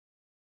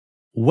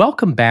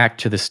Welcome back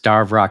to the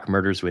Starved Rock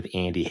Murders with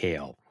Andy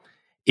Hale.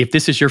 If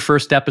this is your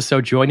first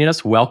episode joining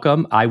us,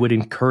 welcome. I would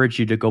encourage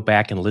you to go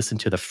back and listen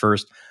to the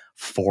first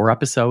 4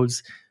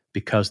 episodes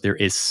because there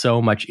is so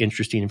much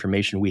interesting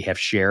information we have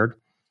shared.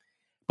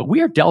 But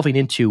we are delving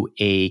into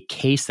a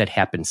case that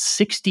happened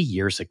 60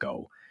 years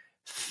ago.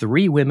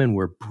 3 women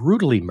were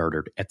brutally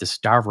murdered at the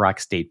Starved Rock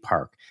State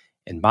Park,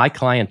 and my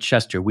client,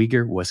 Chester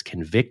Weger, was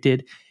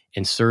convicted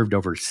and served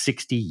over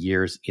 60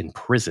 years in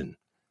prison.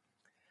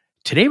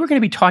 Today, we're going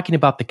to be talking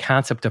about the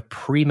concept of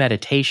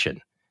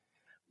premeditation.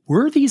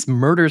 Were these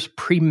murders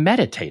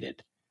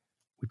premeditated?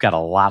 We've got a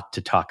lot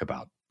to talk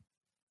about.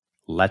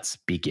 Let's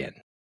begin.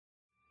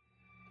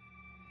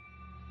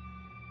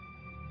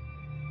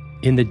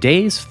 In the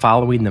days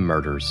following the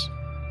murders,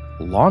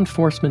 law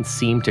enforcement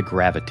seemed to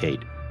gravitate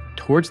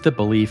towards the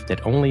belief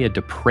that only a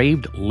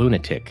depraved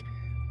lunatic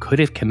could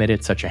have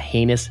committed such a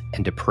heinous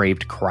and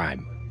depraved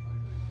crime.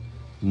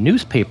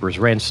 Newspapers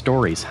ran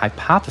stories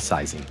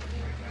hypothesizing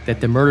that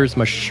the murders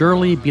must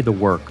surely be the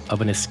work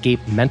of an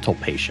escaped mental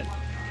patient,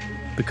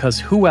 because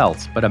who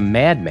else but a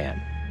madman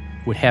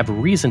would have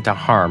reason to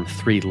harm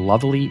 3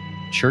 lovely,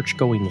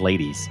 church-going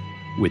ladies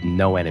with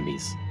no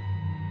enemies?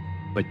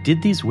 But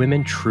did these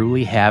women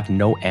truly have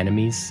no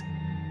enemies?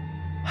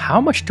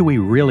 How much do we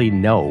really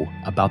know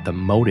about the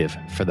motive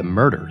for the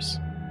murders?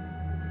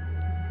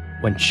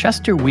 When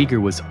Chester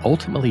Weger was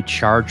ultimately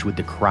charged with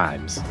the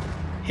crimes,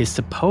 his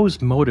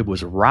supposed motive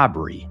was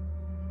robbery,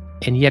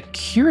 and yet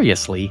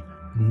curiously,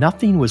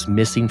 nothing was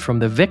missing from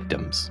the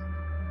victims.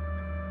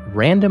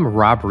 Random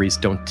robberies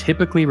don't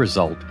typically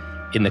result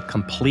in the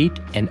complete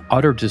and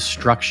utter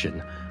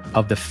destruction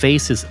of the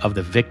faces of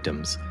the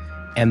victims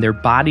and their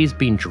bodies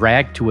being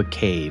dragged to a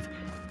cave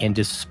and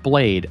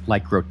displayed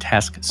like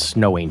grotesque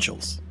snow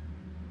angels.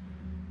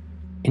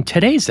 In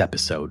today's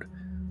episode,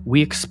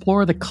 we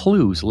explore the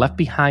clues left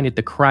behind at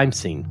the crime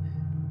scene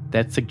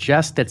that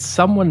suggest that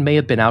someone may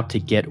have been out to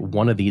get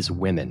one of these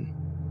women.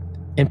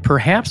 And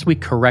perhaps we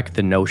correct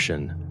the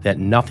notion that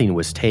nothing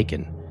was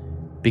taken,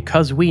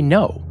 because we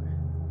know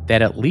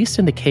that at least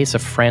in the case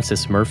of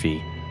Frances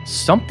Murphy,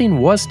 something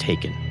was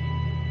taken.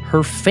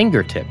 Her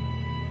fingertip.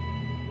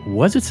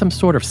 Was it some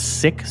sort of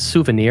sick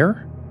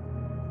souvenir?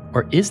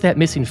 Or is that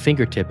missing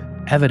fingertip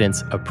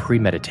evidence of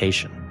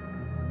premeditation?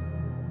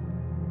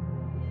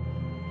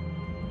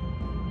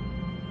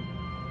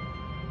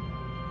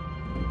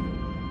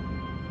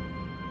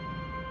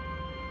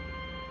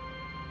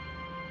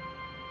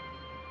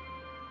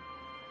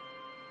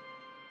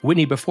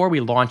 Whitney, before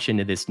we launch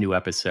into this new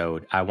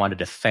episode, I wanted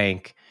to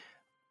thank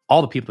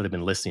all the people that have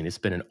been listening. It's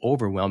been an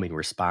overwhelming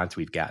response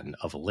we've gotten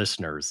of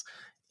listeners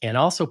and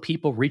also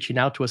people reaching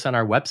out to us on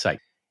our website.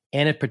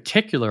 And in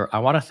particular, I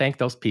want to thank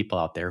those people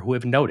out there who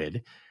have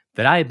noted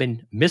that I have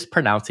been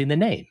mispronouncing the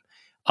name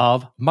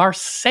of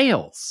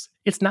Marseilles.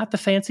 It's not the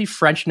fancy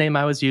French name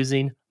I was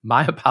using.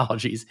 My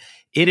apologies.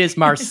 It is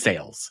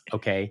Marseilles,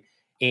 okay?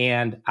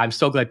 And I'm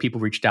so glad people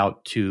reached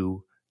out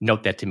to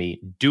note that to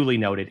me, duly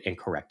noted and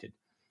corrected.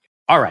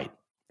 All right,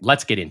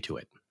 let's get into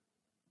it.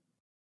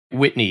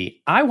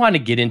 Whitney, I want to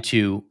get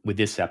into, with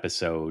this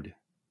episode,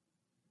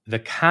 the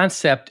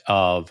concept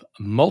of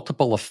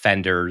multiple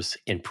offenders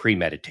in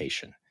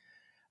premeditation.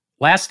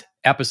 Last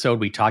episode,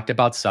 we talked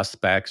about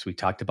suspects. We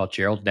talked about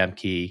Gerald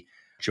Nemke,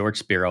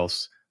 George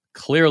Spiros,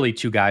 clearly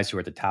 2 guys who are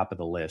at the top of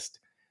the list.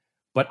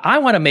 But I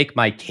want to make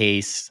my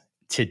case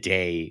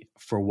today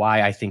for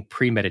why I think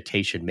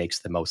premeditation makes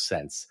the most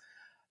sense.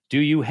 Do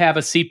you have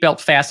a seatbelt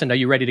fastened? Are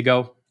you ready to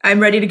go? I'm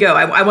ready to go.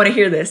 I want to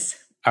hear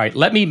this. All right,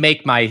 let me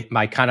make my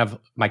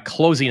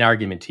closing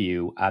argument to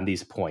you on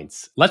these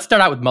points. Let's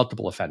start out with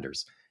multiple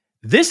offenders.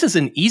 This is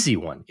an easy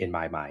one in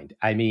my mind.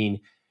 I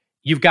mean,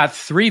 you've got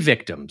 3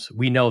 victims.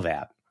 We know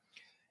that.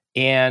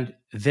 And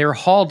they're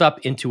hauled up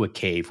into a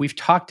cave. We've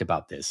talked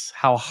about this,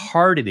 how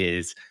hard it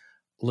is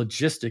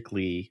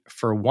logistically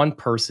for one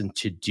person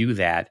to do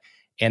that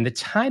and the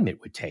time it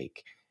would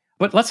take.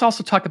 But let's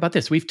also talk about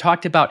this. We've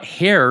talked about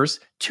hairs,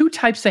 2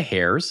 types of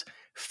hairs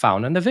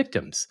found on the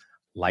victims,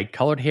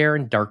 light-colored hair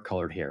and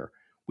dark-colored hair.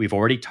 We've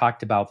already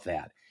talked about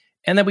that.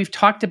 And then we've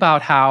talked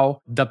about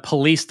how the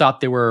police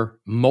thought there were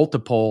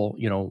multiple,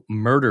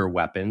 murder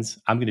weapons.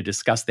 I'm going to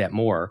discuss that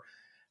more.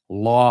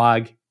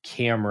 Log,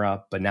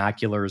 camera,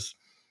 binoculars.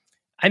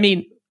 I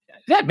mean,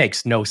 that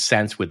makes no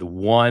sense with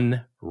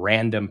one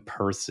random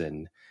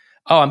person.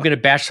 Oh, I'm going to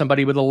bash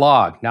somebody with a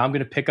log. Now I'm going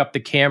to pick up the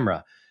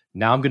camera.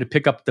 Now I'm going to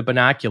pick up the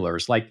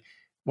binoculars. Like,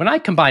 when I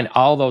combine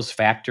all those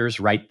factors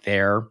right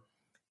there,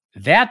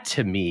 that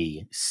to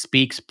me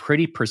speaks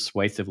pretty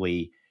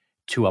persuasively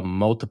to a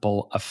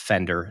multiple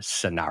offender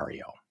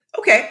scenario.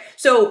 Okay.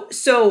 So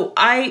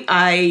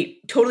I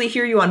totally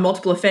hear you on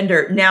multiple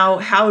offender. Now,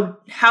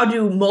 how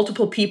do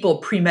multiple people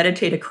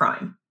premeditate a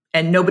crime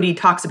and nobody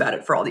talks about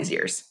it for all these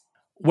years?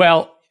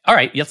 Well, all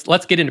right,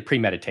 let's get into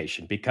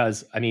premeditation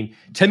because, I mean,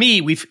 to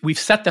me, we've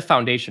set the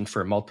foundation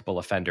for multiple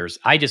offenders.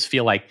 I just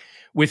feel like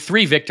with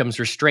 3 victims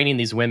restraining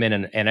these women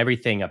and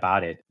everything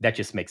about it, that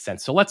just makes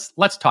sense. So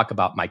let's talk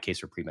about my case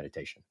for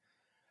premeditation.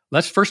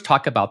 Let's first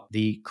talk about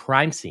the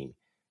crime scene.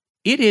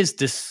 It is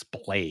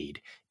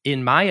displayed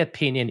in my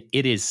opinion,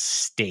 it is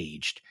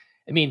staged.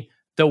 I mean,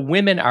 the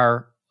women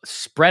are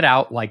spread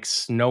out like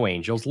snow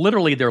angels.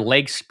 Literally, their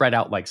legs spread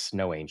out like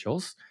snow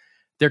angels.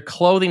 Their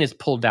clothing is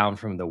pulled down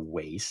from the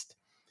waist,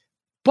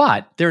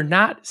 but they're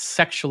not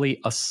sexually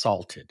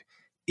assaulted.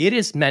 It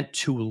is meant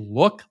to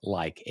look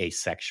like a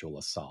sexual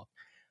assault.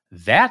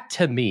 That,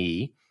 to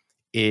me,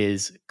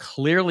 is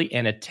clearly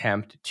an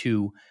attempt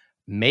to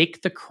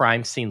make the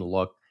crime scene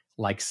look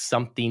like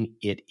something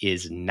it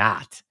is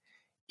not.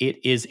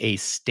 It is a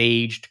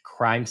staged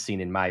crime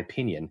scene, in my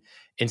opinion.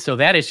 And so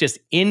that is just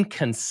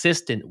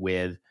inconsistent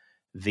with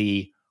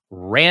the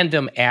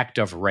random act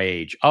of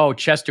rage. Oh,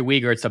 Chester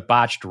Weger, it's a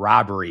botched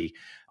robbery.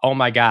 Oh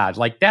my God.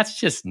 Like, that's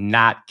just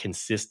not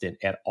consistent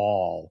at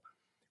all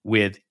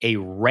with a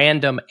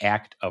random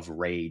act of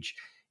rage.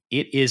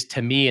 It is,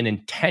 to me, an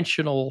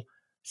intentional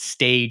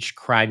staged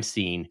crime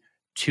scene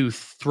to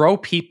throw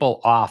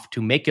people off,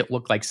 to make it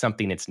look like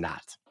something it's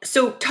not.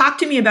 So talk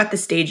to me about the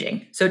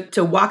staging. So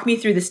to walk me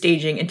through the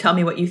staging and tell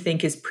me what you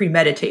think is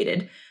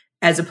premeditated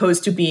as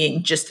opposed to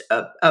being just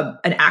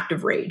an act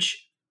of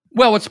rage.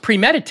 Well, what's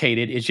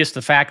premeditated is just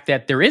the fact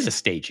that there is a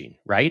staging,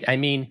 right? I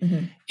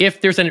mean,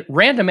 if there's a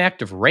random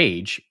act of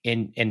rage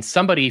and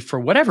somebody, for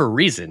whatever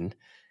reason,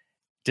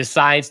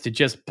 decides to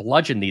just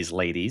bludgeon these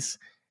ladies,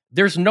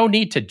 there's no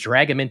need to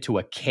drag them into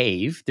a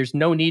cave. There's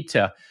no need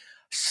to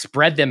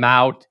spread them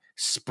out,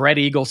 spread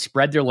eagle,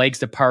 spread their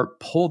legs apart,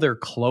 pull their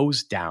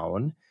clothes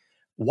down.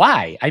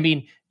 Why? I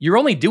mean, you're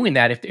only doing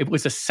that if it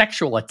was a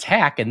sexual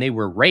attack and they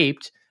were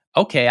raped.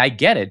 Okay, I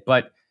get it.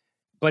 But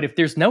if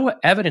there's no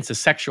evidence of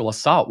sexual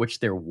assault, which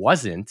there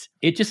wasn't,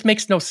 it just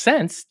makes no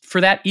sense for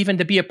that even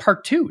to be a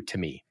part two to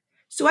me.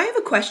 So I have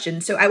a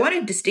question. So I want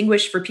to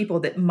distinguish for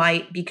people that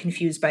might be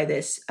confused by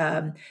this,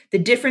 the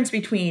difference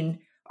between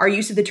our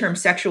use of the term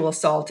sexual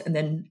assault and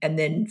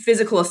then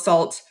physical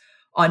assault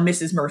on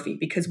Mrs. Murphy,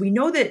 because we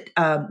know that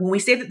when we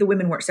say that the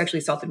women weren't sexually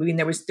assaulted, we mean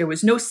there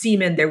was no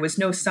semen, there was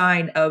no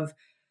sign of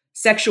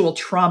sexual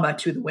trauma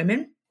to the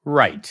women.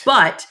 Right.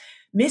 But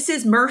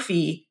Mrs.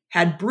 Murphy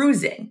had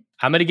bruising.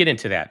 I'm going to get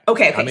into that.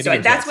 Okay. So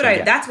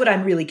that's what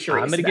I'm really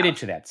curious. I'm going to get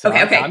into that. So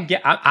okay.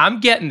 I'm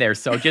getting there.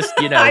 So just,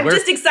 I'm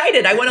just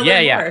excited. I want to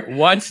learn more.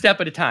 One step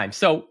at a time.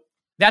 So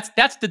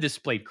that's the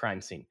displayed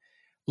crime scene.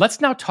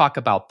 Let's now talk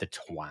about the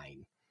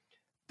twine.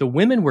 The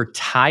women were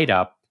tied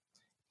up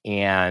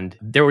and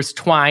there was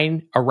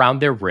twine around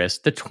their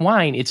wrist. The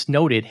twine, it's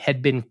noted,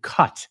 had been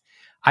cut.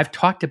 I've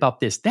talked about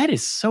this. That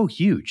is so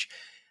huge.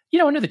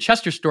 Under the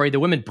Chester story, the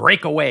women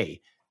break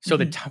away. So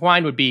the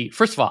twine would be,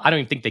 first of all, I don't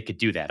even think they could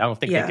do that. I don't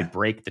think they could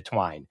break the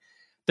twine.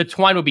 The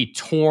twine would be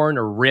torn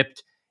or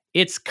ripped.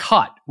 It's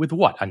cut with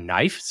what? A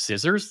knife?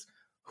 Scissors?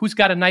 Who's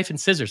got a knife and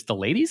scissors? The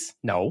ladies?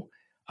 No.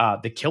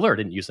 The killer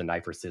didn't use a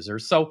knife or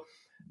scissors. So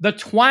the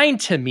twine,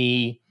 to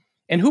me,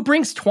 and who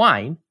brings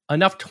twine,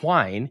 enough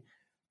twine,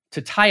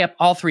 to tie up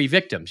all three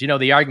victims?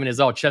 The argument is,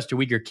 oh, Chester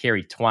Weger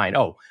carried twine.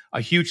 Oh,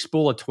 a huge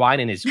spool of twine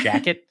in his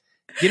jacket?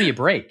 Give me a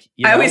break.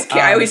 I always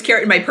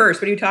carry it in my purse.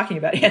 What are you talking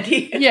about,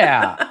 Andy?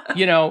 Yeah.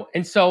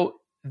 And so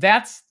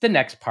that's the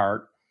next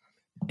part.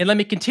 And let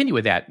me continue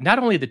with that. Not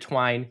only the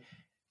twine,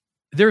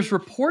 there's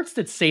reports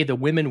that say the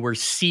women were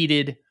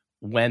seated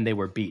when they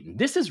were beaten.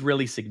 This is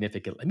really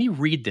significant. Let me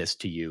read this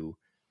to you.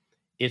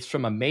 It's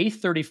from a May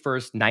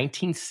 31st,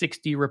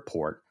 1960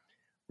 report.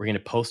 We're going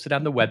to post it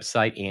on the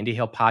website,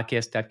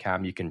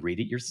 andyhillpodcast.com. You can read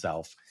it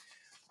yourself.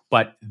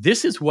 But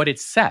this is what it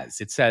says.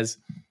 It says,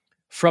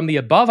 from the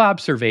above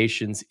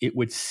observations, it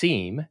would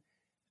seem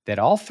that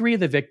all three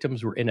of the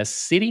victims were in a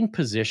sitting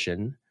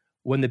position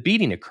when the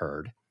beating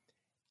occurred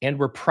and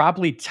were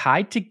probably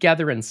tied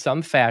together in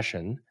some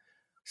fashion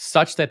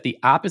such that the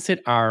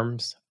opposite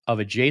arms of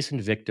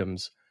adjacent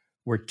victims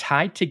were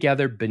tied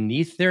together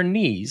beneath their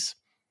knees,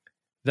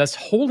 thus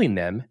holding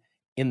them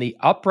in the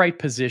upright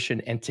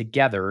position and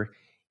together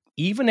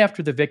even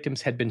after the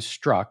victims had been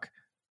struck,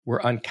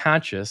 were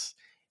unconscious,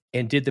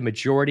 and did the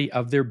majority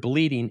of their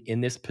bleeding in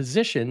this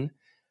position.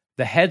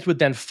 The heads would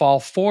then fall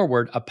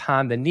forward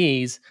upon the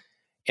knees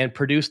and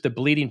produce the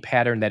bleeding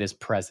pattern that is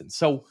present.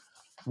 So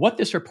what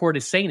this report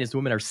is saying is the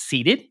women are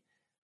seated,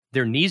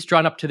 their knees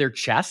drawn up to their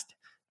chest,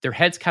 their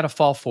heads kind of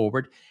fall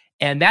forward,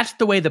 and that's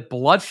the way the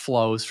blood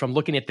flows from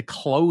looking at the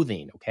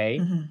clothing, okay?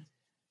 Mm-hmm.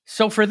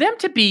 So for them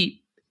to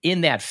be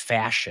in that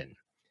fashion,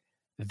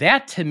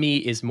 that to me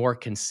is more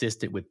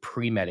consistent with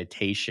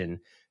premeditation.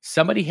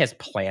 Somebody has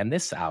planned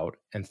this out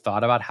and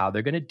thought about how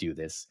they're going to do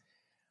this.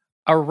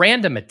 A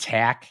random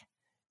attack,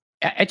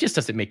 it just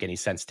doesn't make any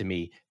sense to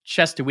me.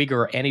 Chester Weger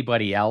or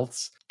anybody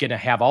else going to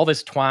have all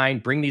this twine,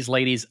 bring these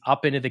ladies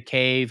up into the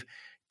cave,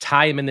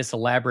 tie them in this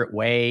elaborate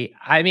way.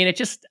 I mean,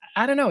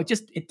 I don't know. It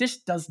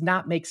just does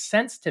not make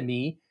sense to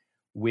me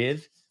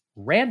with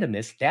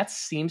randomness. That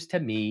seems to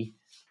me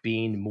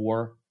being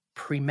more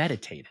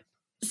premeditated.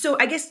 So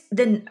I guess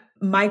then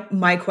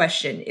my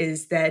question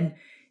is then,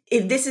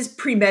 if this is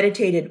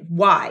premeditated,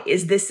 why?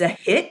 Is this a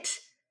hit?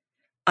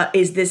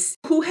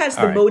 Who has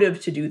the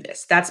motive to do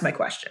this? That's my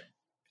question.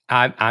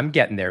 I'm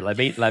getting there. Let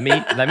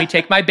me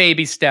take my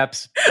baby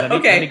steps.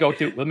 Let me go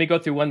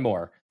through one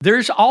more.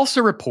 There's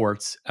also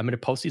reports, I'm going to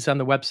post these on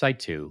the website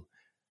too.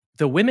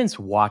 The women's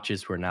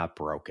watches were not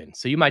broken.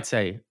 So you might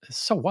say,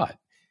 so what?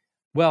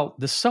 Well,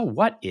 the so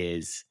what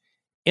is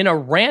in a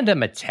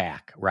random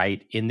attack,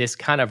 right? In this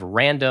kind of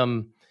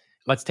random,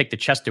 let's take the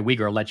Chester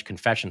Weger alleged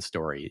confession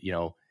story.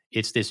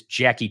 It's this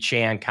Jackie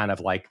Chan kind of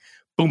like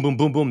boom, boom,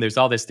 boom, boom.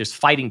 There's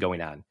fighting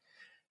going on.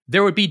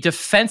 There would be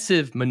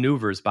defensive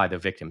maneuvers by the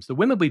victims. The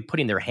women would be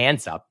putting their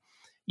hands up.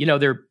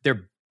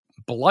 They're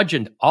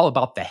bludgeoned all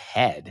about the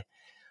head.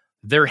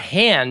 Their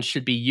hands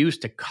should be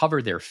used to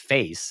cover their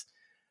face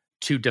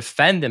to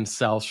defend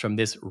themselves from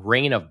this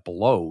rain of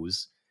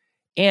blows.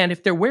 And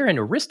if they're wearing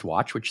a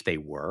wristwatch, which they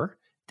were,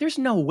 there's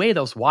no way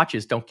those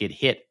watches don't get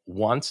hit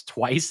once,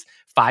 twice,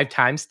 5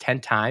 times, 10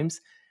 times,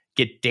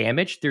 get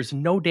damaged. There's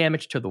no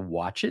damage to the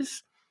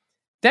watches.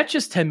 That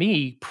just, to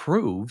me,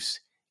 proves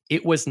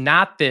it was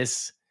not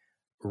this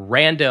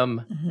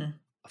random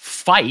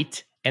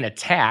fight and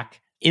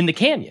attack in the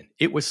canyon.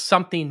 It was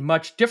something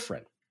much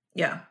different.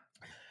 Yeah.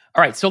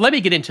 All right, so let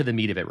me get into the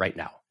meat of it right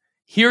now.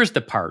 Here's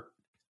the part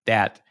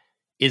that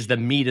is the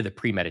meat of the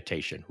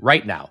premeditation.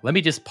 Right now, let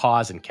me just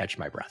pause and catch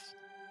my breath.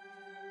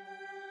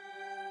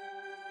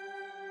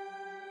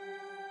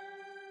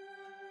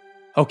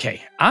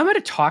 Okay, I'm going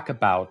to talk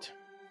about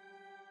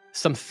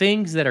some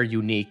things that are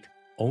unique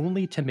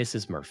only to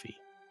Mrs. Murphy.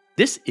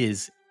 This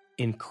is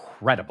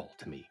incredible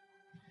to me.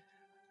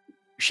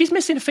 She's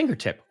missing a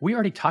fingertip. We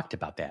already talked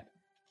about that.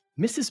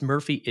 Mrs.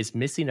 Murphy is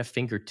missing a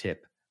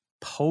fingertip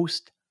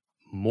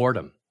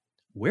post-mortem.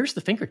 Where's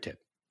the fingertip?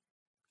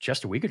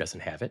 Chester Weger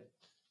doesn't have it.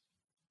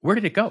 Where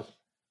did it go?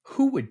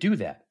 Who would do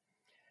that?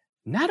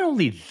 Not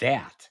only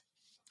that,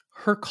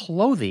 her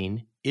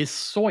clothing is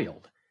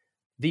soiled.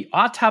 The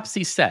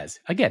autopsy says,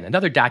 again,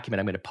 another document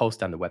I'm going to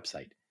post on the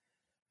website,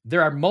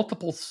 there are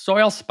multiple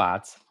soil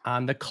spots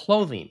on the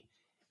clothing.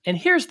 And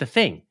here's the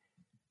thing.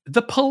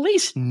 The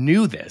police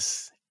knew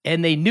this,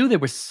 and they knew there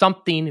was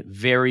something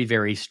very,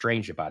 very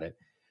strange about it,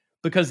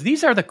 because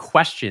these are the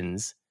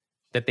questions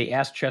that they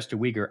asked Chester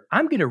Weger.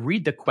 I'm going to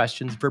read the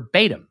questions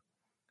verbatim.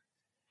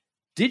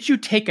 Did you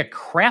take a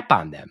crap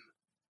on them?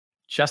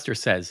 Chester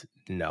says,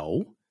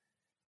 no.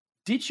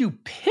 Did you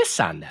piss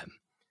on them?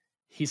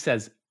 He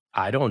says,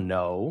 I don't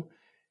know.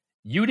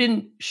 You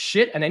didn't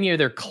shit on any of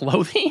their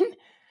clothing?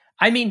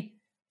 I mean,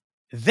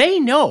 they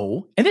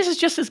know, and this is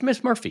just as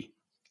Miss Murphy.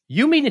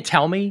 You mean to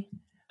tell me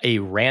a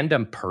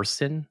random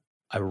person,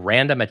 a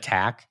random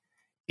attack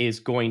is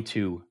going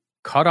to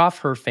cut off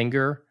her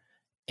finger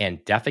and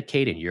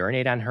defecate and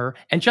urinate on her?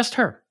 And just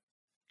her.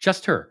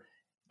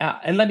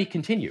 And let me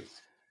continue.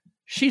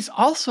 She's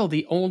also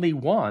the only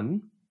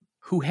one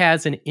who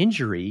has an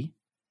injury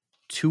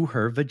to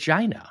her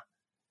vagina.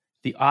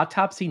 The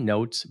autopsy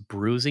notes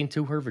bruising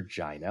to her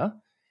vagina.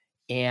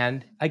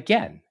 And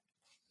again,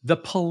 the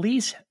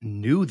police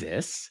knew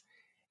this.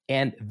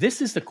 And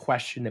this is the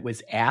question that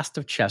was asked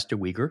of Chester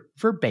Weger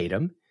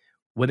verbatim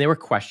when they were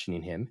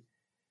questioning him.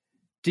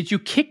 Did you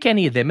kick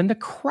any of them in the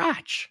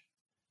crotch?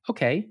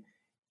 Okay.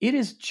 It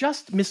is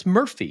just Miss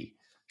Murphy.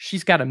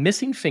 She's got a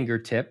missing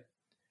fingertip.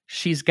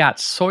 She's got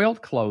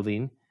soiled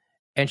clothing,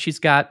 and she's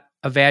got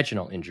a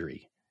vaginal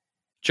injury.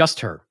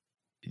 Just her.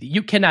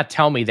 You cannot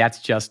tell me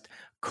that's just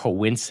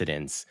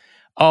coincidence.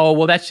 Oh,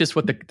 well, that's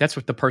what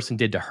the person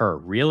did to her.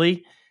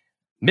 Really?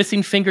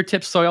 Missing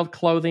fingertips, soiled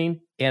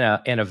clothing,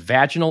 and a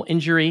vaginal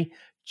injury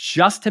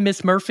just to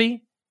Miss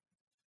Murphy?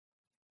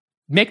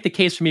 Make the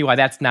case for me why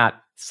that's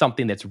not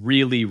something that's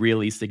really,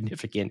 really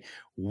significant,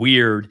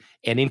 weird,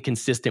 and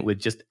inconsistent with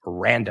just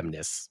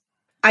randomness.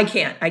 I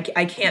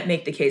can't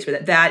make the case for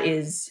that.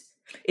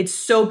 It's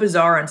so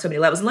bizarre on so many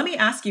levels. And let me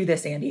ask you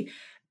this, Andy.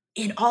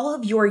 In all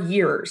of your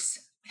years,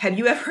 have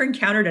you ever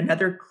encountered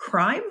another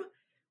crime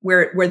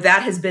where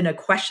that has been a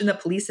question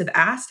that police have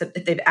asked,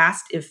 that they've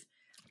asked if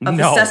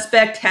the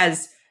suspect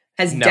has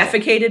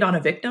defecated on a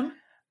victim?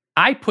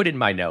 I put in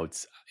my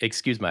notes,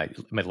 excuse my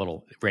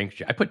little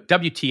range, I put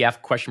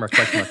WTF question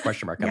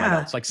mark on my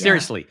notes. Like,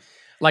 seriously.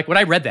 Like, when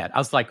I read that, I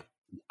was like,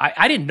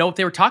 I didn't know what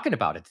they were talking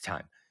about at the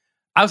time.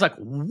 I was like,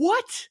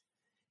 what?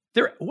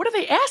 What are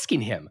they asking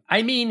him?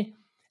 I mean,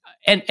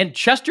 and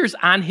Chester's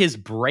on his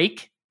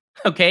break,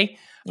 okay?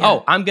 Yeah.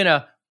 Oh, I'm going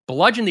to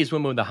bludgeon these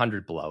women with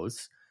 100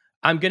 blows.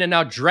 I'm going to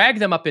now drag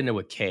them up into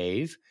a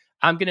cave.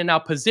 I'm going to now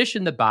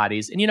position the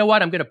bodies. And you know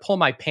what? I'm going to pull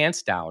my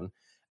pants down.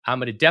 I'm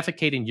going to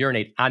defecate and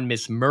urinate on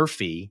Miss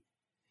Murphy.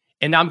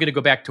 And now I'm going to go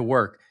back to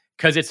work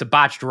because it's a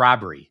botched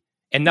robbery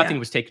and nothing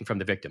was taken from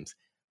the victims.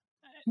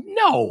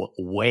 No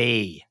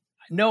way.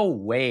 No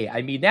way.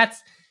 I mean,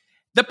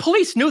 the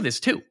police knew this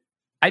too.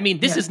 I mean,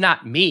 this is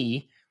not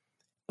me.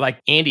 Like,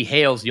 Andy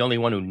Hale's the only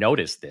one who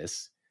noticed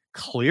this.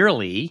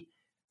 Clearly,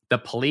 the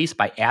police,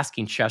 by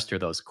asking Chester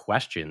those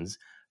questions,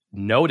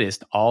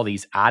 noticed all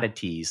these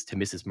oddities to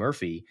Mrs.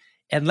 Murphy.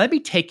 And let me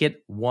take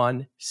it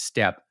one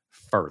step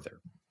further.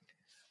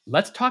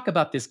 Let's talk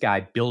about this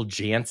guy, Bill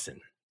Jansen.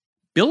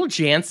 Bill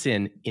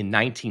Jansen in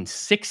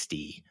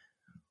 1960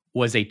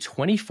 was a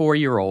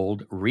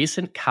 24-year-old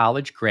recent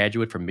college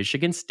graduate from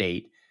Michigan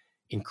State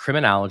in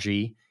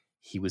criminology.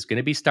 He was going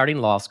to be starting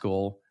law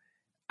school.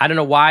 I don't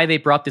know why they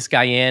brought this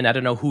guy in. I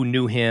don't know who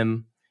knew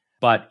him,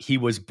 but he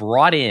was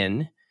brought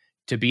in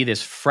to be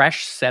this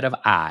fresh set of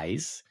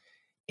eyes.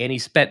 And he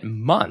spent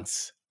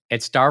months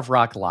at Starved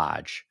Rock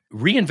Lodge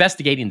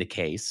reinvestigating the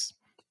case,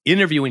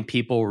 interviewing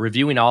people,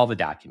 reviewing all the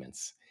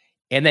documents.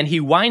 And then he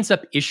winds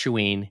up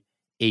issuing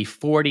a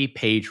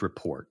 40-page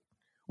report,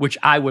 which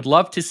I would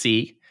love to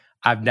see.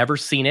 I've never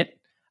seen it.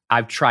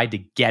 I've tried to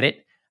get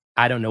it.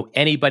 I don't know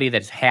anybody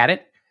that's had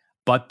it,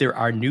 but there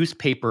are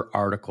newspaper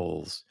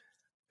articles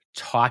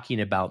talking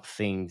about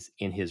things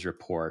in his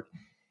report.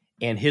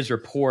 And his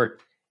report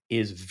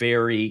is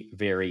very,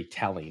 very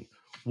telling.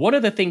 One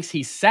of the things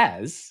he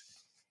says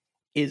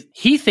is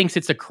he thinks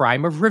it's a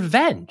crime of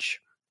revenge.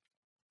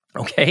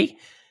 Okay?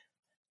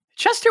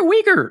 Chester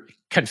Weger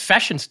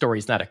confession story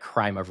is not a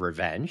crime of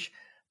revenge.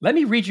 Let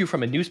me read you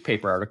from a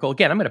newspaper article.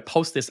 Again, I'm going to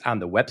post this on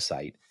the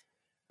website.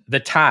 The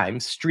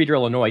Times, Streeter,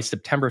 Illinois,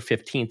 September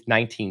 15th,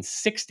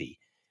 1960.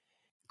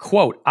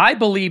 Quote, I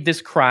believe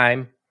this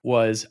crime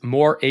was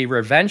more a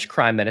revenge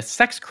crime than a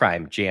sex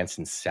crime,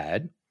 Jansen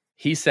said.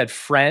 He said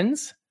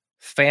friends,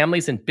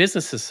 families, and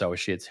business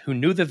associates who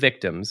knew the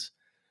victims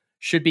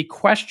should be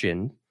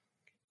questioned,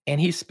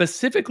 and he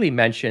specifically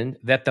mentioned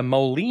that the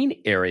Moline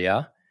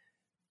area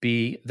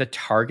be the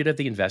target of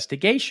the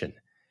investigation.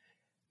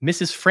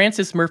 Mrs.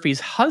 Frances Murphy's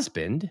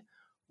husband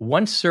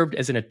once served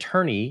as an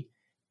attorney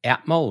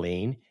at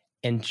Moline,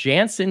 and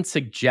Jansen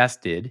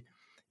suggested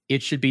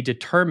it should be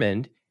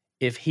determined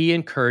if he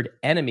incurred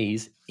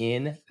enemies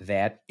in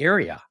that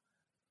area.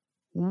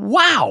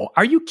 Wow,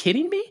 are you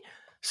kidding me?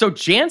 So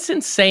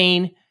Jansen's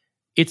saying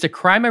it's a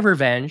crime of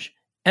revenge,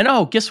 and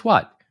oh, guess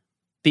what?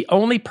 The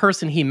only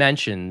person he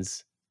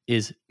mentions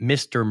is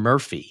Mr.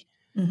 Murphy.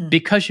 Mm-hmm.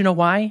 Because you know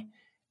why?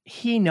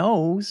 He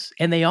knows,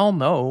 and they all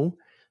know,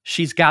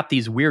 she's got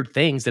these weird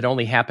things that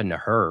only happen to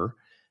her.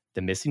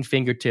 The missing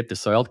fingertip, the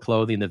soiled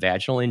clothing, the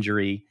vaginal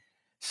injury.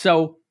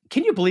 So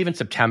can you believe in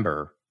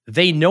September,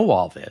 they know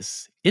all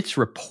this. It's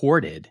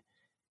reported.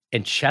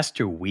 And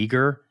Chester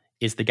Weger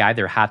is the guy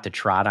they're hot to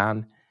trot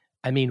on.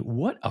 I mean,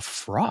 what a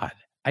fraud.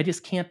 I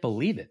just can't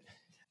believe it.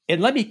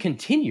 And let me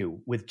continue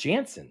with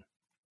Jansen.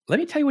 Let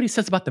me tell you what he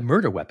says about the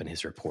murder weapon in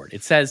his report.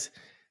 It says,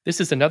 this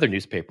is another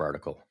newspaper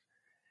article.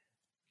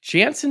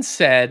 Jansen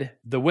said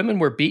the women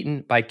were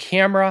beaten by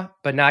camera,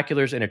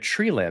 binoculars, and a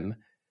tree limb,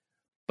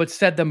 but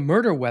said the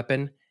murder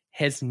weapon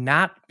has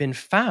not been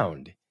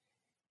found.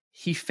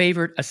 He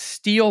favored a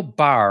steel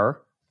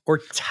bar or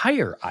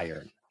tire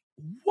iron.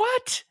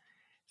 What?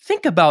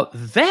 Think about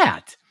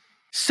that.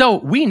 So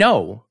we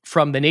know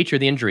from the nature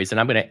of the injuries, and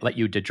I'm going to let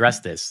you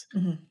address this,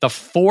 the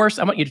force,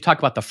 I want you to talk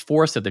about the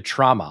force of the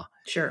trauma.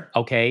 Sure.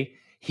 Okay?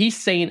 He's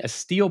saying a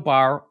steel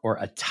bar or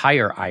a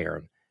tire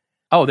iron.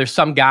 Oh, there's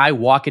some guy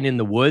walking in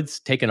the woods,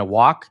 taking a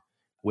walk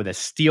with a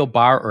steel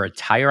bar or a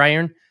tire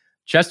iron.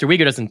 Chester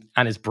Weger doesn't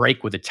on his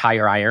break with a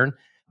tire iron.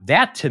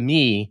 That to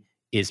me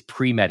is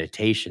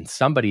premeditation.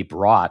 Somebody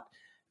brought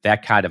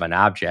that kind of an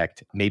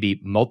object.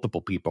 Maybe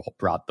multiple people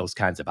brought those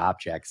kinds of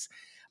objects.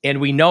 And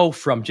we know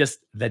from just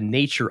the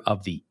nature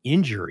of the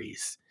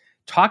injuries,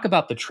 talk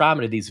about the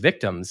trauma to these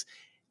victims,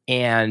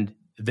 and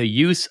the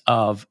use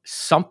of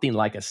something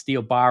like a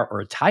steel bar or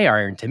a tire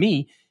iron to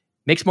me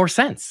makes more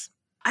sense.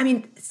 I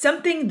mean,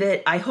 something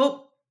that I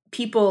hope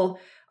people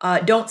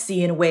don't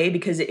see in a way,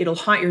 because it'll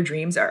haunt your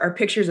dreams, are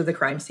pictures of the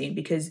crime scene,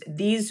 because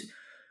these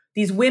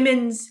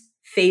women's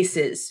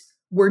faces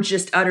were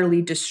just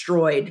utterly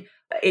destroyed.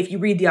 If you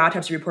read the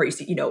autopsy report, you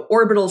see,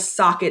 orbital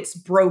sockets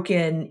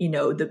broken,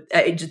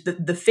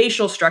 the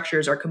facial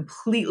structures are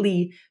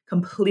completely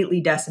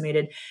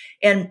decimated.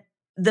 And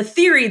the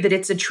theory that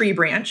it's a tree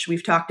branch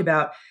we've talked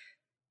about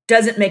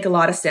doesn't make a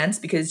lot of sense,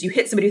 because you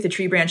hit somebody with a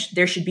tree branch,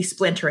 there should be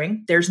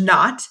splintering. There's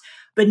not.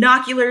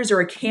 Binoculars or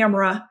a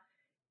camera,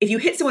 if you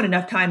hit someone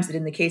enough times that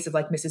in the case of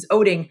like Mrs.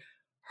 Oding,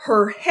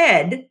 her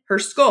head, her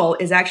skull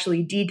is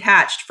actually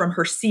detached from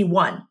her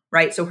C1,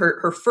 right? So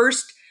her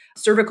first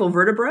cervical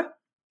vertebra,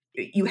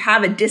 you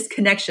have a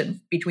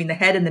disconnection between the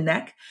head and the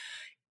neck.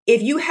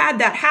 If you had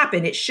that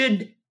happen, it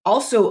should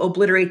also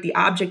obliterate the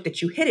object that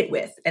you hit it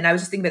with. And I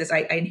was just thinking about this.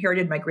 I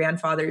inherited my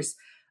grandfather's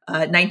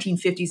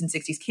 1950s and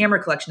 60s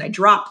camera collection. I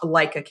dropped a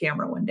Leica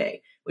camera one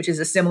day, which is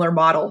a similar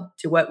model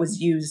to what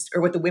was used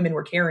or what the women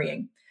were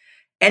carrying.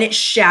 And it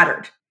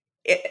shattered.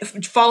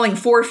 Falling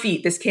 4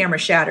 feet, this camera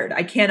shattered.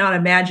 I cannot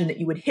imagine that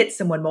you would hit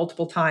someone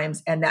multiple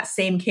times and that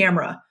same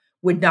camera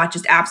would not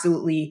just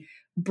absolutely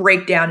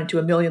break down into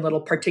a million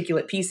little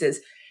particulate pieces.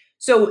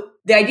 So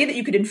the idea that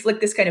you could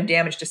inflict this kind of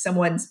damage to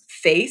someone's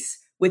face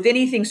with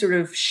anything sort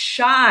of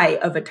shy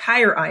of a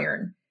tire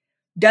iron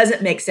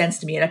doesn't make sense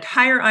to me. And a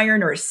tire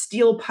iron or a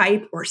steel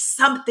pipe or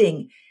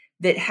something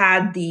that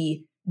had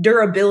the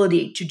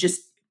durability to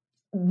just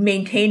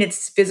maintain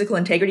its physical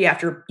integrity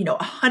after,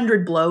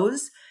 100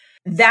 blows,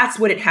 that's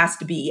what it has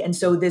to be. And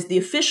so there's the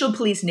official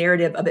police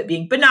narrative of it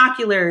being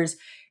binoculars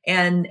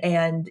and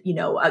a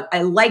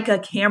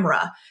Leica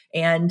camera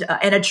and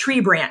a tree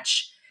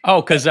branch.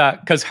 Oh,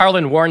 because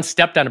Harlan Warren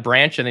stepped on a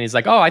branch and then he's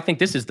like, oh, I think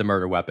this is the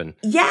murder weapon.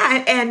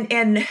 Yeah,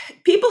 and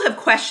people have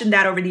questioned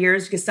that over the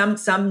years because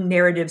some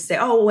narratives say,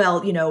 oh,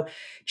 well,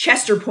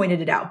 Chester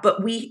pointed it out,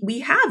 but we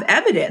have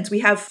evidence. We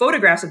have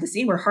photographs of the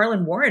scene where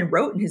Harlan Warren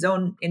wrote in his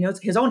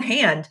own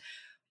hand,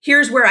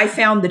 here's where I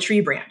found the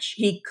tree branch.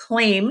 He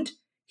claimed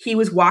he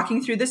was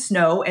walking through the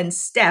snow and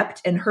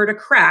stepped and heard a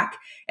crack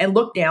and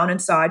looked down and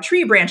saw a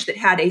tree branch that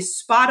had a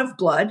spot of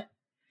blood,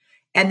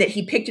 and that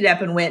he picked it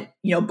up and went,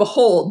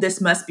 behold,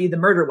 this must be the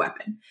murder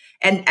weapon.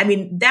 And I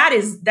mean, that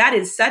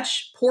is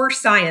such poor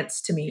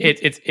science to me.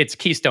 It's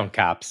Keystone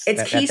Cops.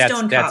 It's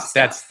Keystone Cops.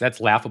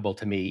 That's laughable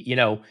to me.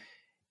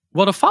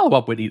 Well, to follow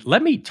up with you,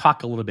 let me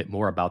talk a little bit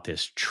more about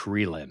this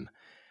tree limb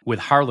with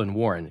Harlan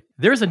Warren.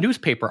 There's a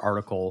newspaper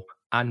article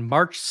on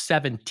March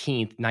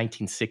 17th,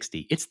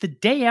 1960. It's the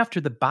day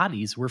after the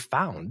bodies were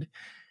found.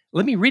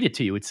 Let me read it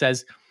to you. It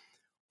says,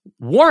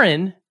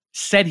 Warren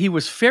said he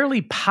was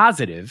fairly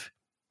positive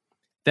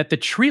that the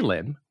tree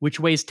limb, which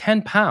weighs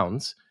 10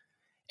 pounds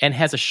and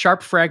has a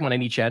sharp fragment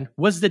on each end,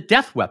 was the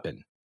death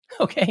weapon.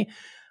 Okay.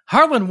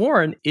 Harlan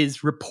Warren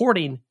is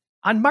reporting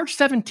on March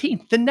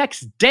 17th, the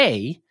next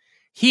day,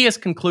 he has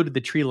concluded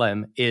the tree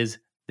limb is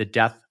the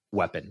death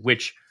weapon,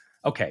 which,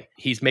 okay,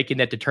 he's making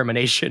that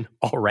determination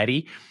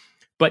already.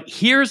 But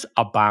here's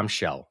a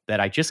bombshell that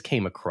I just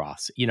came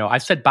across.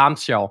 I've said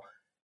bombshell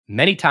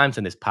many times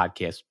in this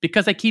podcast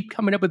because I keep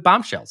coming up with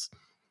bombshells.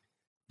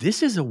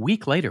 This is a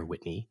week later,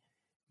 Whitney.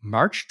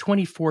 March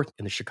 24th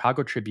in the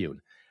Chicago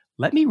Tribune.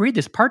 Let me read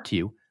this part to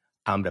you.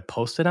 I'm going to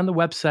post it on the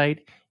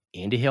website,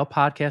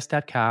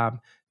 andyhalepodcast.com.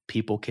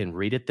 People can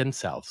read it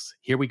themselves.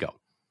 Here we go.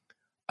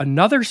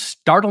 Another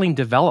startling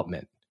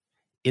development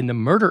in the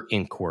murder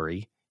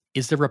inquiry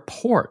is the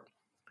report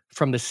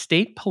from the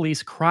State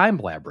Police Crime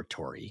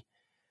Laboratory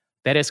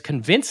that has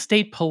convinced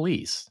state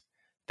police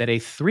that a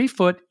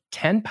 3-foot,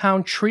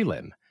 10-pound tree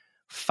limb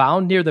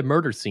found near the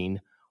murder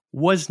scene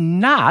was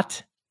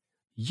not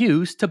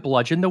used to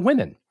bludgeon the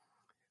women.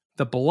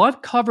 The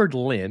blood-covered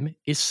limb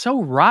is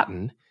so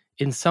rotten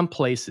in some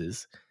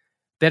places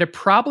that it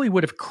probably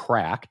would have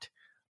cracked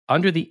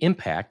under the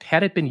impact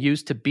had it been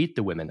used to beat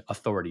the women,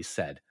 authorities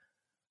said.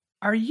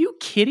 Are you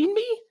kidding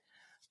me?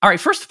 All right,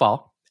 first of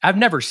all, I've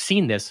never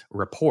seen this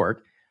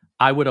report.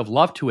 I would have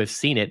loved to have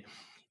seen it.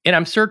 And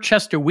I'm sure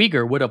Chester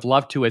Weger would have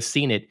loved to have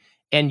seen it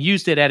and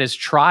used it at his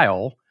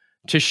trial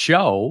to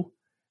show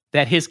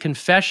that his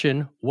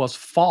confession was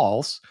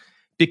false,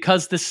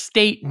 because the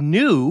state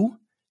knew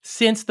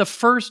since the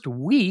first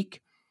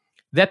week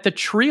that the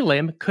tree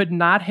limb could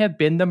not have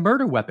been the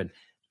murder weapon.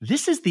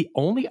 This is the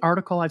only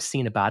article I've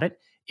seen about it.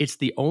 It's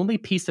the only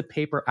piece of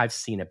paper I've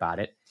seen about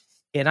it.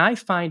 And I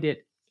find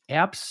it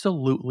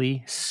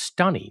absolutely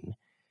stunning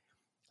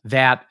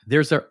that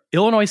there's an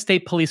Illinois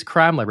State Police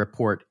Crime Lab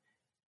report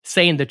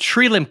saying the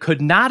tree limb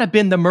could not have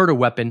been the murder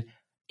weapon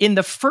in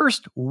the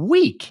first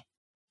week.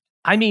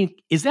 I mean,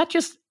 is that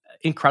just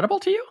incredible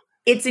to you?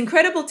 It's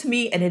incredible to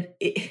me, and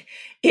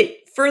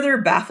it further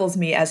baffles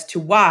me as to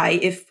why,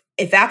 if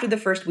after the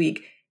first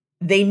week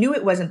they knew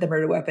it wasn't the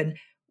murder weapon,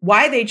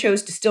 why they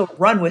chose to still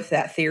run with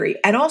that theory,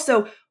 and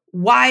also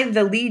why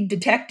the lead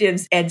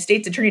detectives and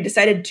state's attorney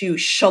decided to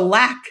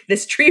shellac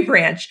this tree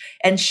branch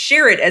and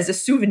share it as a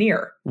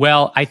souvenir.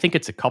 Well, I think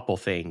it's a couple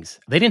things.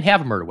 They didn't have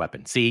a murder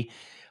weapon. See,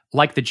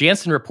 like the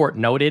Jansen report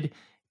noted,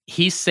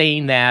 he's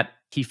saying that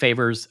he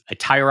favors a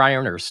tire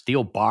iron or a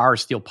steel bar or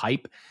steel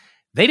pipe.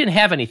 They didn't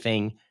have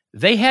anything.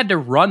 They had to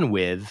run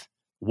with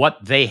what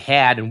they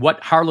had and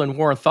what Harlan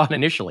Warren thought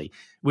initially,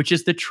 which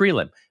is the tree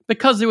limb,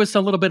 because there was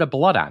a little bit of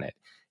blood on it,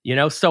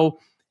 So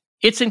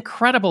it's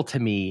incredible to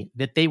me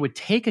that they would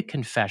take a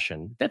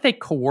confession that they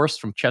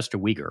coerced from Chester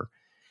Weger,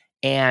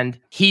 and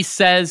he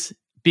says,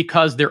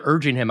 because they're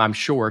urging him, I'm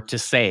sure, to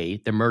say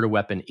the murder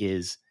weapon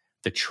is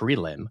the tree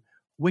limb,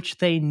 which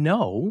they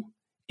know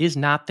is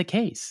not the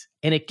case,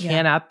 and it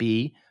cannot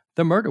be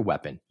the murder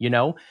weapon,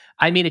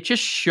 I mean, it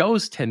just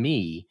shows to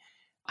me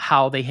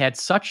how they had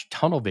such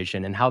tunnel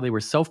vision and how they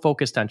were so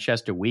focused on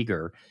Chester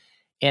Weger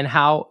and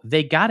how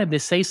they got him to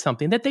say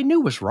something that they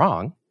knew was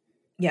wrong.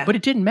 Yeah. But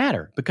it didn't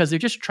matter because they're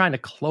just trying to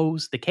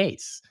close the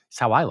case. That's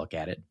how I look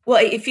at it.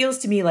 Well, it feels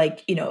to me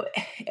like,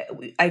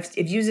 I've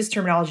used this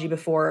terminology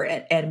before,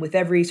 and with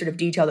every sort of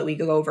detail that we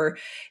go over,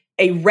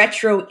 a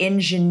retro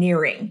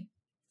engineering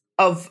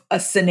of a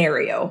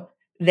scenario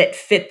that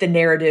fit the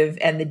narrative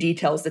and the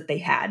details that they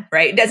had,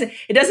 right?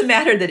 It doesn't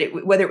matter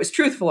that whether it was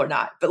truthful or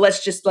not, but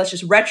let's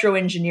just retro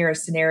engineer a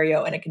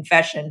scenario and a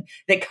confession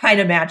that kind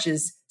of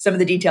matches some of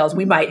the details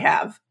we might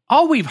have.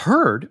 All we've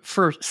heard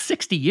for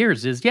 60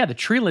 years is, the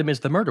tree limb is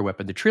the murder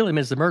weapon. The tree limb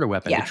is the murder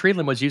weapon. Yeah. The tree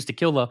limb was used to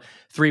kill the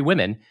 3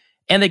 women.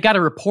 And they got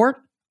a report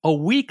a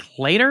week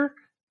later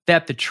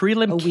that the tree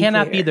limb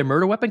cannot be the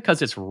murder weapon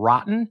because it's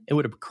rotten. It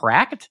would have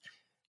cracked.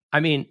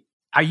 I mean,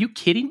 are you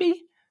kidding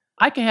me?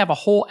 I can have a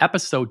whole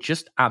episode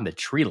just on the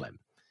tree limb.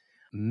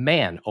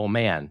 Man, oh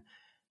man.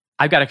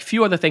 I've got a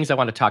few other things I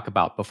want to talk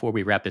about before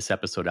we wrap this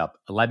episode up.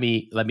 Let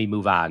me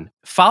move on.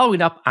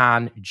 Following up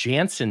on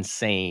Jansen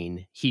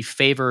saying he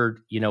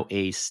favored,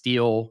 a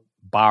steel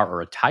bar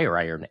or a tire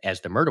iron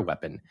as the murder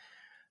weapon,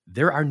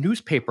 there are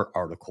newspaper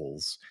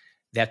articles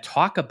that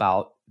talk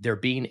about there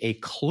being a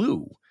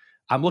clue.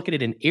 I'm looking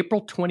at an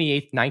April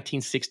 28th,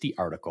 1960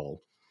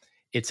 article.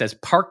 It says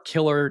Park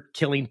Killer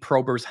Killing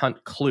Probers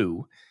Hunt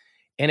Clue.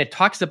 And it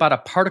talks about a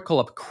particle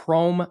of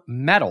chrome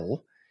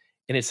metal.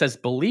 And it says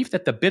belief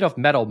that the bit of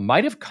metal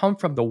might have come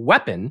from the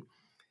weapon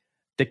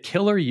the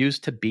killer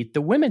used to beat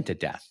the women to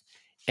death.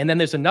 And then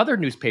there's another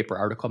newspaper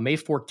article, May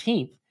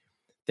 14th,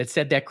 that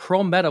said that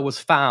chrome metal was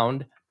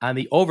found on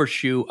the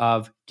overshoe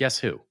of, guess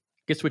who?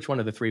 Guess which one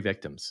of the three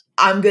victims?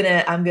 I'm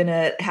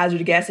gonna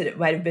hazard a guess that it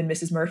might have been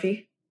Mrs.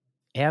 Murphy.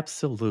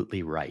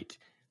 Absolutely right.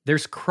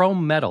 There's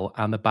chrome metal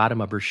on the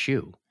bottom of her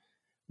shoe,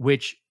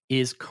 which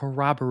is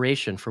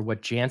corroboration for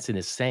what Jansen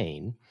is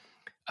saying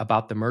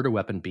about the murder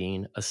weapon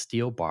being a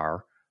steel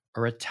bar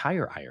or a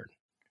tire iron.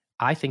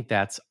 I think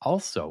that's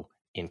also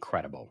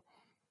incredible.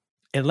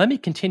 And let me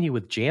continue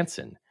with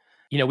Jansen.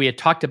 You know, we had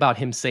talked about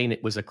him saying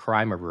it was a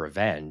crime of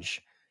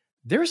revenge.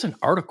 There's an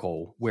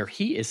article where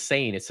he is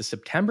saying, it's a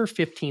September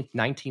 15th,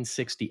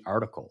 1960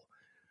 article,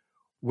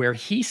 where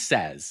he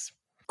says,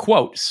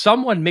 quote,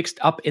 someone mixed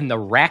up in the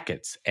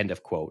rackets, end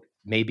of quote,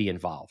 may be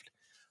involved.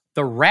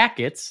 The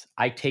rackets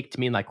I take to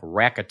mean like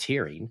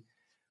racketeering,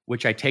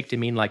 which I take to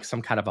mean like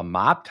some kind of a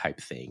mob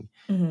type thing.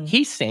 Mm-hmm.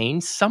 He's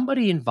saying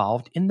somebody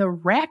involved in the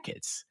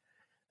rackets.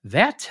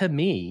 That to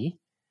me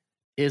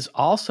is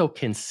also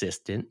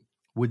consistent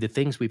with the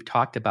things we've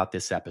talked about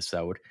this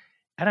episode.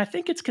 And I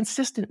think it's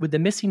consistent with the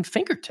missing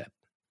fingertip.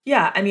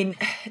 Yeah, I mean,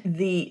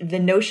 the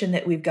notion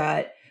that we've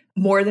got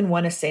more than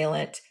one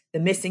assailant, the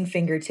missing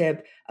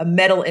fingertip, a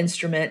metal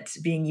instrument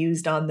being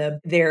used on them,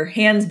 their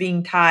hands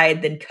being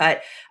tied, then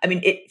cut. I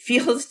mean, it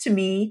feels to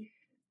me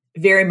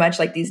very much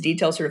like these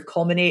details sort of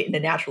culminate in a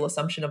natural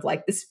assumption of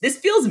like, this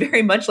feels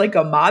very much like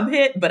a mob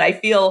hit, but I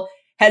feel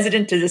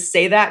hesitant to just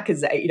say that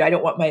because I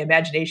don't want my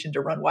imagination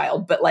to run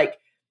wild. But like,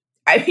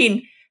 I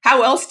mean,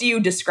 how else do you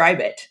describe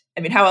it? I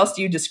mean, how else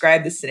do you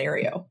describe this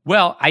scenario?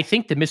 Well, I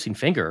think the missing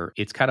finger,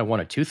 it's kind of one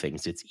of two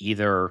things. It's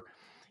either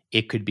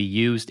it could be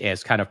used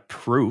as kind of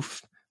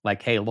proof,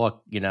 like, hey,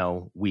 look, you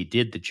know, we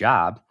did the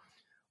job.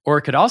 Or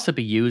it could also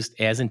be used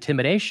as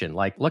intimidation,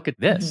 like, look at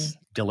this,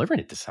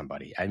 delivering it to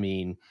somebody. I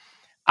mean,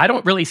 I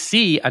don't really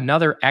see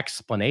another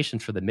explanation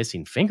for the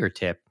missing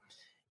fingertip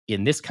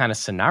in this kind of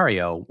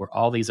scenario where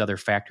all these other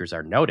factors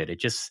are noted. It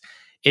just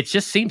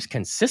seems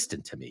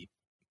consistent to me.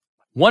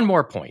 One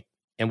more point,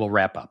 and we'll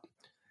wrap up.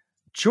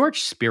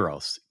 George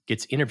Spiros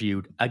gets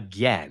interviewed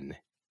again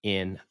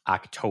in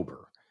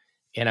October.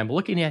 And I'm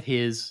looking at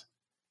his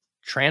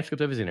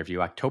transcript of his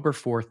interview, October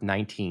 4th,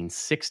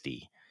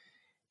 1960.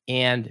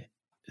 And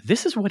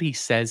this is what he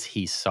says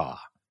he saw.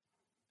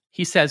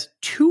 He says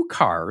 2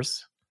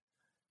 cars,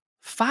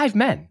 5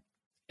 men,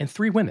 and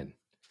 3 women.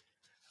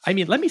 I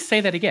mean, let me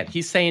say that again.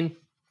 He's saying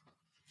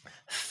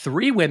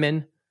 3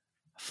 women,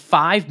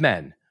 5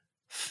 men,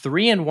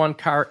 3 in one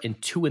car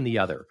and 2 in the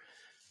other.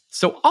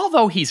 So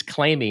although he's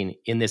claiming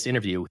in this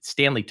interview,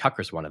 Stanley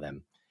Tucker's one of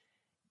them,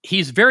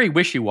 he's very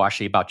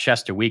wishy-washy about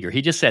Chester Weger.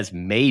 He just says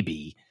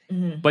maybe,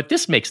 but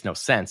this makes no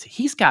sense.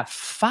 He's got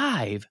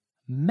 5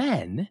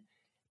 men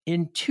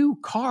in 2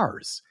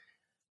 cars.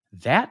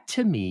 That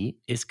to me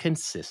is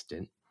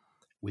consistent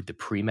with the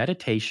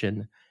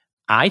premeditation.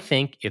 I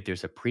think if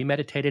there's a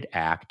premeditated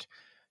act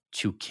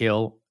to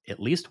kill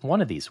at least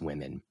one of these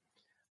women,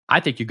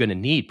 I think you're going to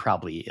need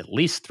probably at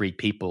least 3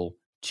 people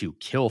to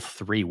kill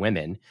 3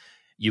 women.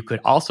 You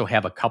could also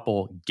have a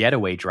couple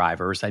getaway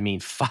drivers. I mean,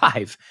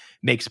 5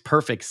 makes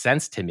perfect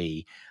sense to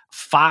me.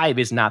 5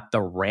 is not the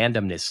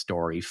randomness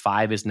story.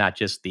 5 is not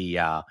just the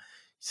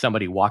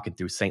somebody walking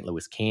through St.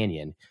 Louis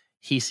Canyon.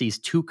 He sees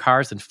 2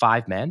 cars and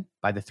 5 men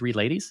by the 3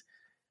 ladies.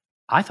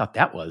 I thought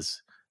that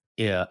was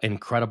an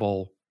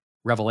incredible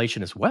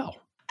revelation as well.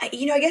 I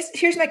guess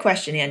here's my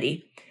question,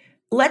 Andy.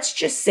 Let's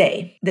just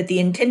say that the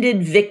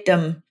intended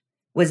victim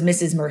was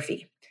Mrs.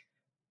 Murphy.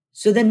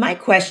 So then my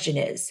question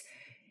is,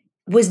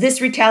 was this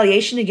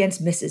retaliation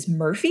against Mrs.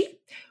 Murphy?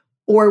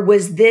 Or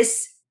was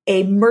this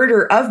a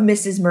murder of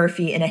Mrs.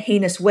 Murphy in a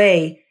heinous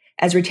way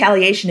as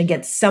retaliation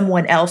against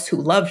someone else who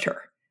loved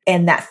her?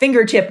 And that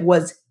fingertip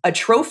was a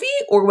trophy,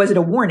 or was it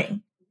a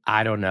warning?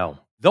 I don't know.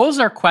 Those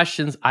are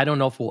questions I don't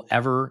know if we'll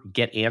ever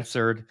get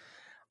answered.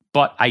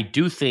 But I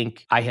do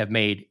think I have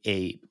made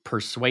a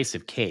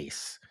persuasive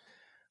case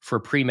for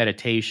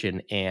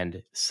premeditation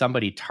and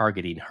somebody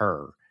targeting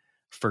her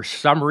for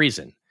some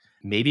reason.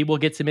 Maybe we'll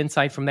get some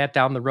insight from that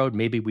down the road.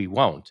 Maybe we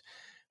won't.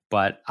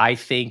 But I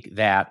think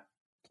that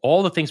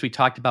all the things we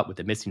talked about with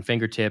the missing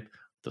fingertip,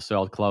 the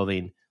soiled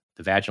clothing,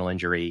 the vaginal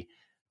injury,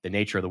 the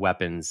nature of the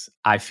weapons,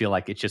 I feel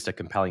like it's just a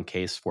compelling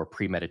case for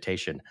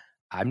premeditation.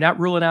 I'm not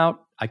ruling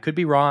out. I could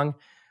be wrong.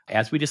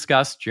 As we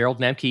discussed, Gerald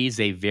Nemke is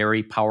a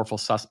very powerful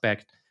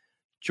suspect.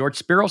 George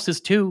Spiros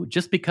is too,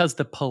 just because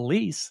the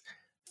police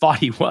thought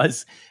he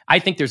was. I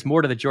think there's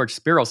more to the George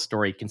Spiros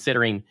story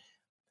considering,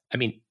 I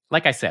mean,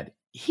 like I said,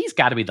 he's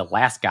got to be the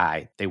last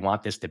guy they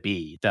want this to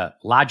be. The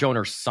lodge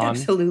owner's son.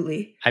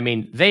 Absolutely. I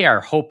mean, they are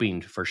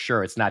hoping for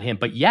sure it's not him,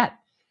 but yet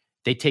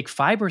they take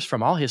fibers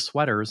from all his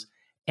sweaters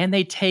and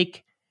they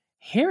take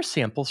hair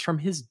samples from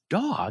his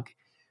dog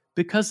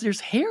because there's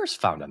hairs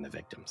found on the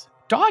victims.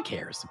 Dog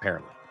hairs,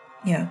 apparently.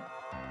 Yeah.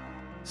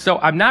 So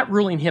I'm not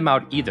ruling him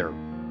out either.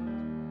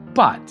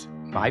 But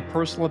my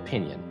personal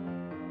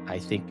opinion, I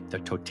think the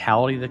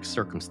totality of the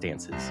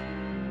circumstances,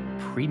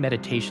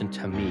 premeditation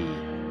to me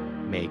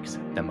makes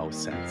the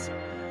most sense.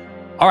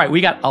 All right,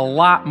 we got a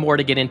lot more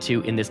to get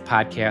into in this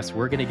podcast.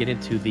 We're going to get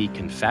into the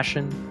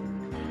confession.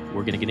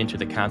 We're going to get into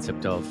the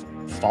concept of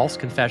false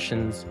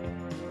confessions.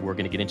 We're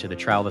going to get into the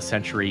trial of the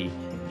century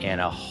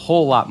and a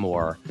whole lot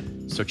more.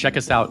 So check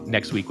us out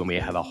next week when we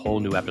have a whole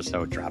new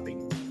episode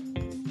dropping.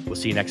 We'll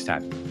see you next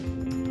time.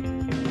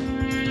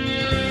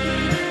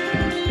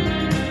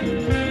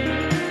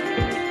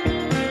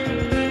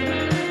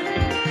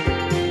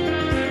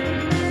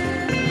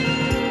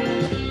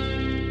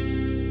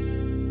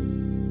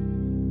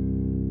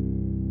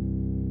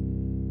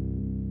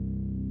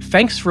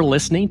 Thanks for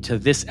listening to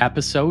this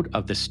episode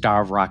of the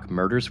Starved Rock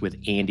Murders with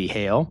Andy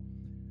Hale.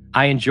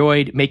 I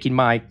enjoyed making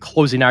my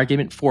closing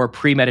argument for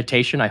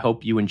premeditation. I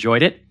hope you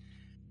enjoyed it.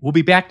 We'll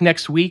be back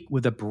next week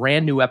with a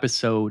brand new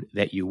episode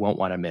that you won't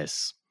want to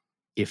miss.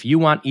 If you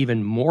want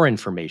even more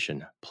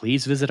information,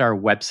 please visit our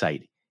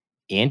website,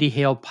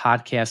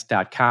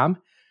 andyhalepodcast.com,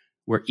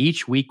 where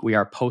each week we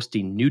are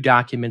posting new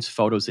documents,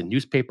 photos, and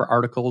newspaper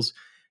articles.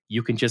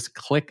 You can just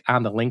click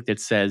on the link that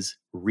says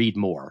read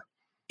more.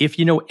 If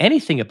you know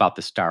anything about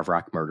the Starved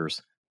Rock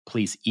murders,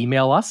 please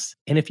email us.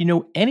 And if you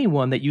know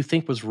anyone that you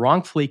think was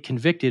wrongfully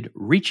convicted,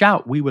 reach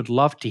out. We would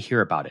love to hear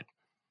about it.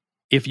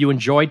 If you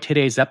enjoyed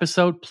today's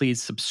episode,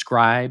 please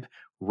subscribe,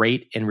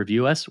 rate, and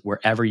review us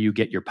wherever you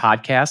get your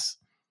podcasts.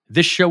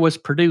 This show was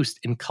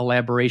produced in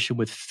collaboration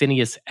with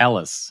Phineas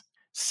Ellis.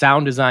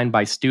 Sound design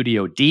by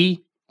Studio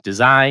D.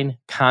 Design,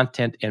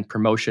 content, and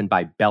promotion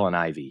by Bell and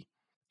Ivy.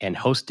 And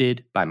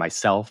hosted by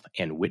myself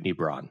and Whitney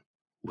Braun.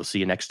 We'll see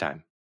you next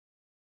time.